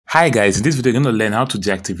Hi guys, in this video you're going to learn how to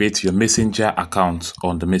deactivate your Messenger account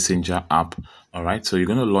on the Messenger app. Alright, so you're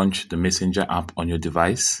going to launch the Messenger app on your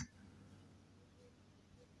device.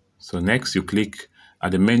 So next you click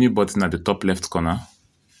at the menu button at the top left corner.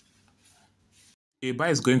 A bar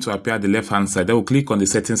is going to appear at the left hand side. Then we'll click on the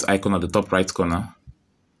settings icon at the top right corner.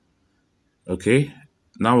 Okay,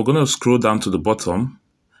 now we're going to scroll down to the bottom.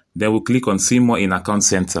 Then we'll click on see more in account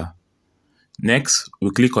center. Next,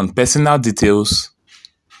 we'll click on personal details.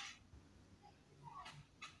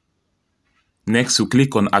 Next, you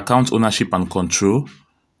click on account ownership and control.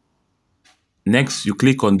 Next, you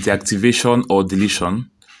click on deactivation or deletion.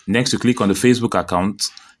 Next, you click on the Facebook account.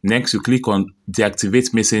 Next, you click on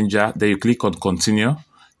deactivate messenger. Then you click on continue.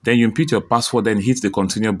 Then you input your password, then hit the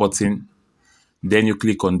continue button. Then you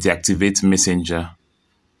click on deactivate messenger.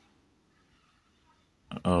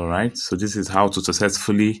 All right, so this is how to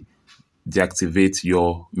successfully deactivate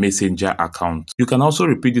your messenger account. You can also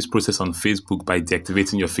repeat this process on Facebook by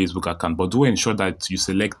deactivating your Facebook account, but do ensure that you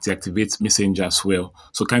select deactivate messenger as well.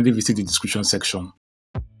 So kindly visit the description section.